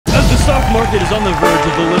stock market is on the verge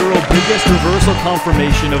of the literal biggest reversal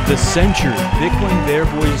confirmation of the century. Bitcoin bear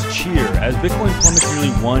boys cheer as Bitcoin plummets nearly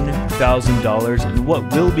 $1,000 in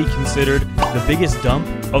what will be considered the biggest dump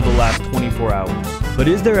of the last 24 hours. But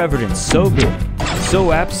is there evidence so big,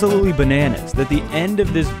 so absolutely bananas, that the end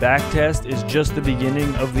of this backtest is just the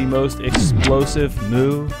beginning of the most explosive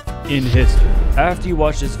move in history? After you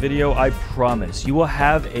watch this video, I promise you will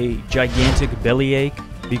have a gigantic bellyache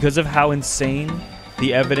because of how insane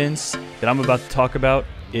the evidence that I'm about to talk about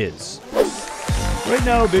is. Right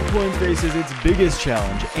now, Bitcoin faces its biggest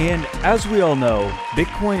challenge, and as we all know,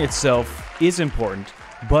 Bitcoin itself is important,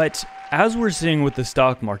 but as we're seeing with the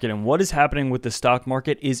stock market and what is happening with the stock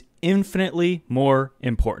market is infinitely more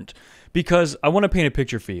important. Because I want to paint a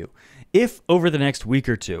picture for you. If over the next week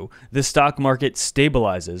or two, the stock market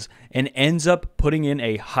stabilizes and ends up putting in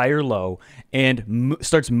a higher low and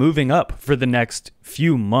starts moving up for the next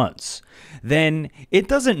few months, then it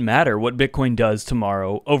doesn't matter what Bitcoin does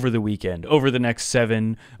tomorrow, over the weekend, over the next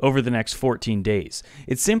 7, over the next 14 days.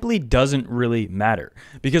 It simply doesn't really matter.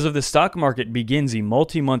 Because if the stock market begins a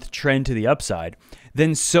multi-month trend to the upside,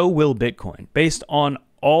 then so will Bitcoin, based on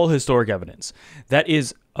all historic evidence. That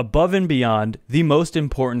is above and beyond the most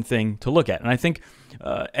important thing to look at. And I think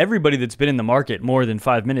everybody that's been in the market more than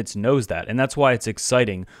 5 minutes knows that. And that's why it's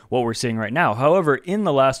exciting what we're seeing right now. However, in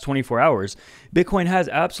the last 24 hours, Bitcoin has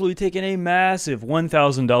absolutely taken a massive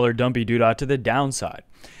 $1,000 dumpy doodah to the downside.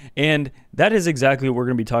 And that is exactly what we're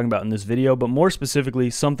going to be talking about in this video, but more specifically,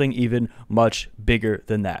 something even much bigger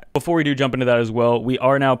than that. Before we do jump into that as well, we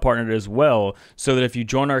are now partnered as well, so that if you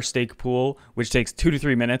join our stake pool, which takes 2 to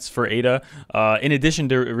 3 minutes for ADA, in addition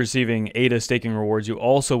to receiving ADA staking rewards, you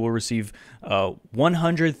also will receive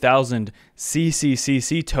 100,000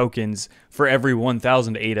 CCCC tokens for every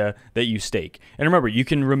 1,000 ADA that you stake. And remember, you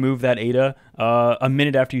can remove that ADA a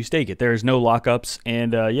minute after you stake it. There's no lockups,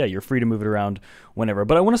 and yeah, you're free to move it around whenever.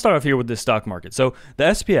 But I want to start off here with this stock market. So the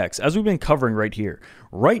SPX, as we've been covering right here,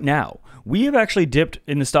 right now, we have actually dipped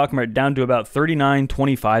in the stock market down to about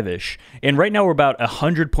 39.25-ish. And right now we're about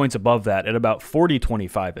 100 points above that at about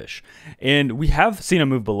 40.25-ish. And we have seen a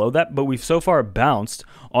move below that, but we've so far bounced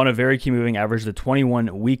on a very key moving average, the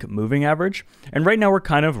 21-week moving average. And right now we're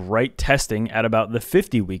kind of right testing at about the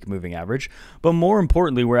 50-week moving average. But more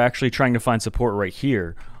importantly, we're actually trying to find support right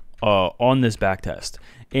here on this back test.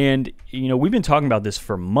 And, you know, we've been talking about this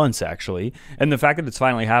for months, actually, and the fact that it's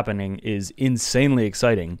finally happening is insanely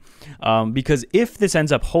exciting, because if this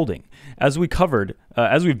ends up holding, as we've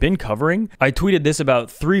been covering, I tweeted this about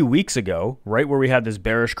 3 weeks ago, right where we had this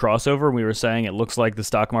bearish crossover, and we were saying it looks like the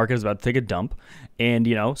stock market is about to take a dump, and,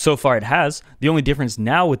 you know, so far it has. The only difference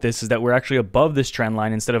now with this is that we're actually above this trend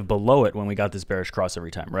line instead of below it when we got this bearish cross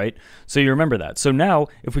every time, right? So you remember that. So now,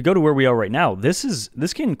 if we go to where we are right now, this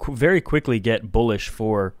can very quickly get bullish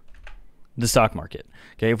for the stock market.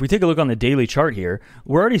 Okay, if we take a look on the daily chart here,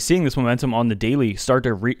 we're already seeing this momentum on the daily start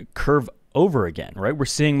to curve over again, right? We're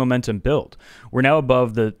seeing momentum build. We're now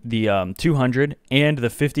above the 200 and the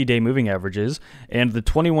 50-day moving averages, and the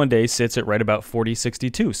 21-day sits at right about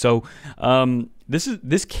 40.62. So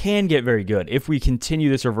this can get very good if we continue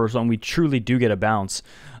this reversal and we truly do get a bounce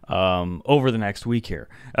over the next week here.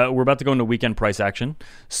 We're about to go into weekend price action,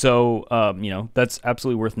 so you know, that's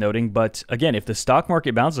absolutely worth noting. But again, if the stock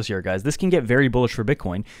market bounces here, guys, this can get very bullish for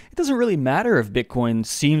Bitcoin. It doesn't really matter if Bitcoin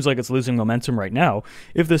seems like it's losing momentum right now.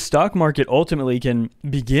 If the stock market ultimately can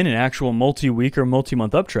begin an actual multi-week or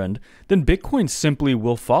multi-month uptrend, then Bitcoin simply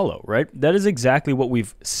will follow, right? That is exactly what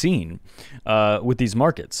we've seen with these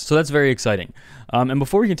markets. So that's very exciting. And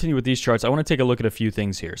before we continue with these charts, I want to take a look at a few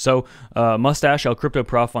things here. So Mustache El Crypto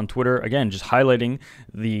Prof on Twitter, again, just highlighting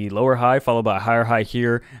the lower high followed by a higher high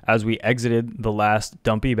here as we exited the last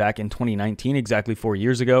dumpy back in 2019, exactly 4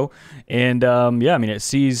 years ago. And yeah, I mean, it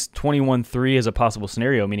sees 21.3 as a possible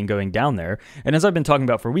scenario, meaning going down there. And as I've been talking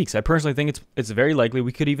about for weeks, I personally think it's very likely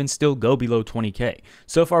we could even still go below 20K.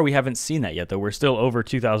 So far, we haven't seen that yet, though. We're still over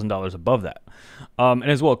 $2,000 above that. And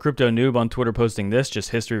as well, Crypto Noob on Twitter posting this, just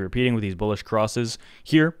history repeating with these bullish crosses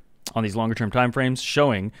here on these longer term time frames,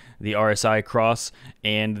 showing the RSI cross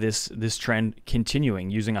and this trend continuing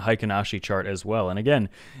using a Heikin-Ashi chart as well. And again,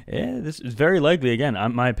 this is very likely, again,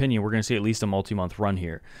 in my opinion, we're going to see at least a multi-month run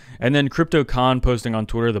here. And then Crypto Con posting on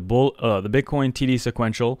Twitter the Bitcoin TD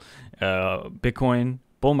sequential, Bitcoin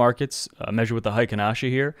bull markets measured with the Heikin-Ashi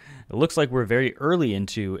here. It looks like we're very early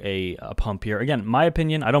into a pump here. Again, my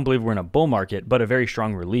opinion, I don't believe we're in a bull market, but a very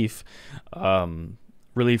strong relief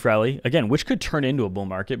relief rally, again, which could turn into a bull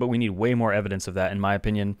market, but we need way more evidence of that, in my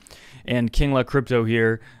opinion. And King Luck Crypto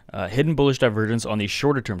here, hidden bullish divergence on the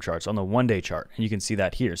shorter term charts, on the one-day chart, and you can see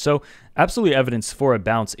that here. So absolutely evidence for a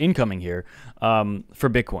bounce incoming here for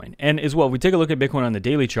Bitcoin. And as well, if we take a look at Bitcoin on the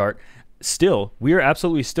daily chart, still, we are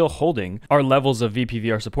absolutely still holding our levels of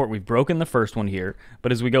VPVR support. We've broken the first one here,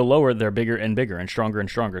 but as we go lower, they're bigger and bigger and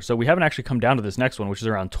stronger. So we haven't actually come down to this next one, which is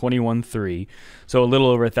around 21.3. So a little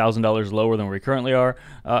over $1,000 lower than we currently are.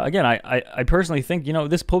 Again, I personally think, you know,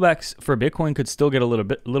 this pullback for Bitcoin could still get a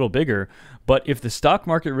little bigger, but if the stock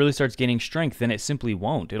market really starts gaining strength, then it simply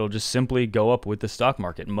won't. It'll just simply go up with the stock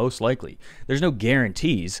market, most likely. There's no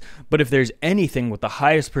guarantees, but if there's anything with the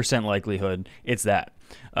highest percent likelihood, it's that.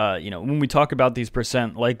 You know, when we talk about these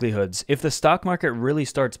percent likelihoods, if the stock market really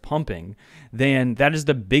starts pumping, then that is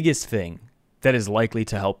the biggest thing that is likely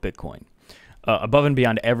to help Bitcoin, above and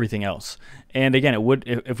beyond everything else. And again, it would,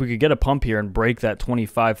 if we could get a pump here and break that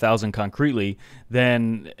 25,000 concretely,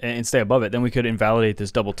 then and stay above it, then we could invalidate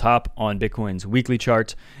this double top on Bitcoin's weekly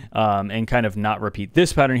chart and kind of not repeat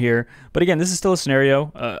this pattern here. But again, this is still a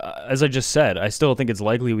scenario. As I just said, I still think it's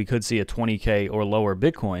likely we could see a 20K or lower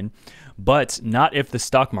Bitcoin, but not if the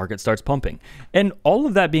stock market starts pumping. And all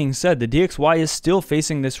of that being said, the DXY is still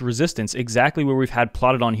facing this resistance exactly where we've had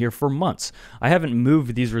plotted on here for months. I haven't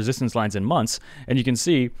moved these resistance lines in months, and you can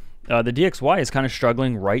see the DXY is kind of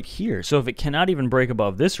struggling right here. So if it cannot even break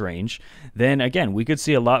above this range, then again, we could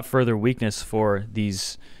see a lot further weakness for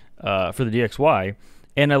these for the DXY,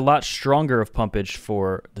 and a lot stronger of pumpage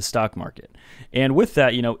for the stock market. And with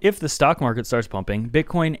that, you know, if the stock market starts pumping,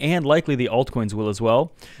 Bitcoin and likely the altcoins will as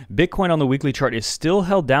well. Bitcoin on the weekly chart is still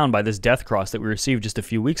held down by this death cross that we received just a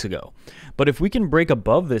few weeks ago. But if we can break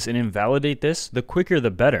above this and invalidate this, the quicker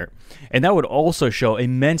the better. And that would also show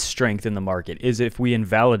immense strength in the market, is if we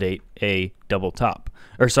invalidate a double top,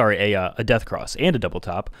 or sorry, a death cross and a double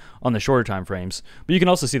top on the shorter time frames. But you can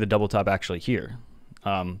also see the double top actually here,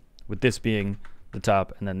 with this being the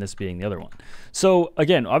top and then this being the other one. So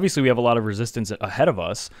again, obviously we have a lot of resistance ahead of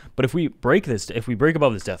us, but if we break this, if we break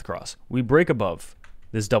above this death cross, we break above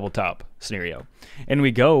this double top scenario, and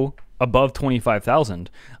we go above 25,000,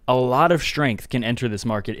 a lot of strength can enter this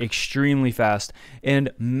market extremely fast,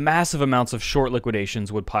 and massive amounts of short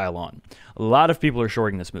liquidations would pile on. A lot of people are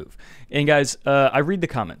shorting this move. And guys, I read the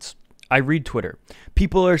comments. I read Twitter.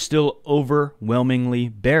 People are still overwhelmingly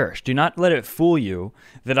bearish. Do not let it fool you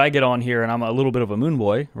that I get on here and I'm a little bit of a moon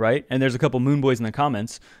boy, right? And there's a couple moon boys in the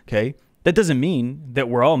comments, okay? That doesn't mean that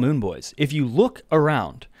we're all moon boys. If you look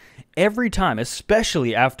around, every time,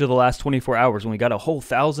 especially after the last 24 hours when we got a whole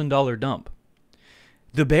 $1,000 dump,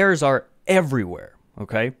 the bears are everywhere,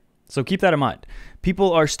 okay? So keep that in mind.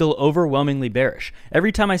 People are still overwhelmingly bearish.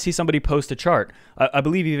 Every time I see somebody post a chart, I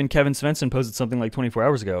believe even Kevin Svensson posted something like 24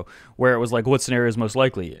 hours ago where it was like, what scenario is most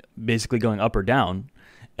likely? Basically going up or down.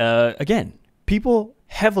 Again, people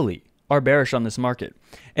heavily are bearish on this market.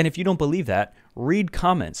 And if you don't believe that, read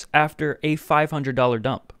comments after a $500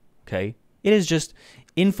 dump, okay? It is just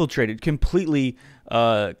infiltrated, completely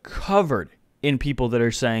covered in people that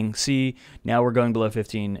are saying, see, now we're going below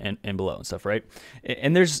 15 and below and stuff, right?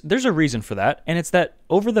 And there's a reason for that, and it's that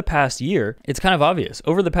over the past year, it's kind of obvious.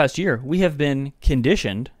 Over the past year, we have been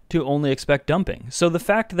conditioned to only expect dumping. So the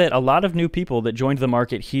fact that a lot of new people that joined the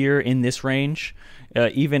market here in this range,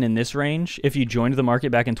 even in this range, if you joined the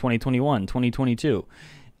market back in 2021, 2022,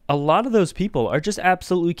 a lot of those people are just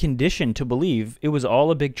absolutely conditioned to believe it was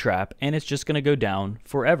all a big trap and it's just going to go down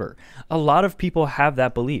forever. A lot of people have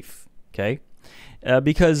that belief, okay?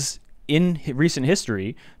 Because in recent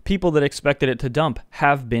history, people that expected it to dump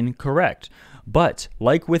have been correct. But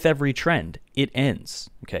like with every trend, it ends,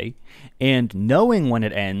 okay? And knowing when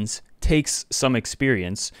it ends takes some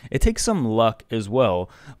experience. It takes some luck as well,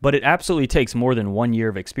 but it absolutely takes more than 1 year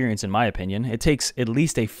of experience, in my opinion. It takes at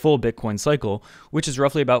least a full Bitcoin cycle, which is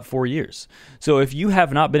roughly about 4 years. So if you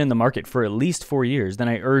have not been in the market for at least 4 years, then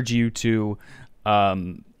I urge you to,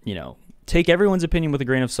 you know, take everyone's opinion with a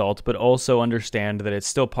grain of salt, but also understand that it's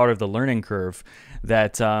still part of the learning curve,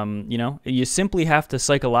 that, you know, you simply have to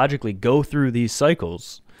psychologically go through these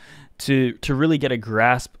cycles to really get a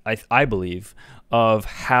grasp, I believe, of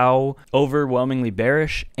how overwhelmingly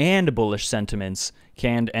bearish and bullish sentiments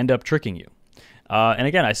can end up tricking you. And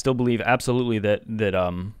again, I still believe absolutely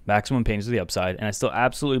that maximum pain is the upside, and I still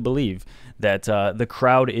absolutely believe that the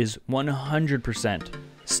crowd is 100%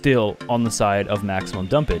 still on the side of maximum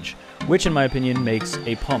dumpage, which in my opinion makes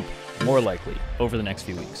a pump more likely over the next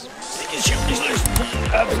few weeks.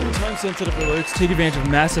 Absolute time-sensitive alerts. Take advantage of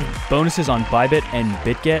massive bonuses on BITGET and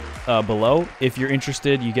BitGet below. If you're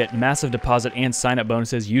interested, you get massive deposit and sign-up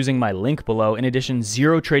bonuses using my link below. In addition,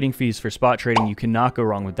 0 trading fees for spot trading. You cannot go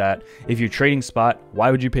wrong with that. If you're trading spot,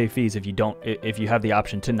 why would you pay fees if you have the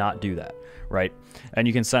option to not do that, right? And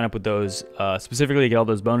you can sign up with those specifically to get all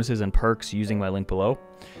those bonuses and perks using my link below.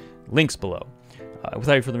 Links below.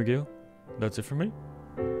 Without further ado, that's it for me.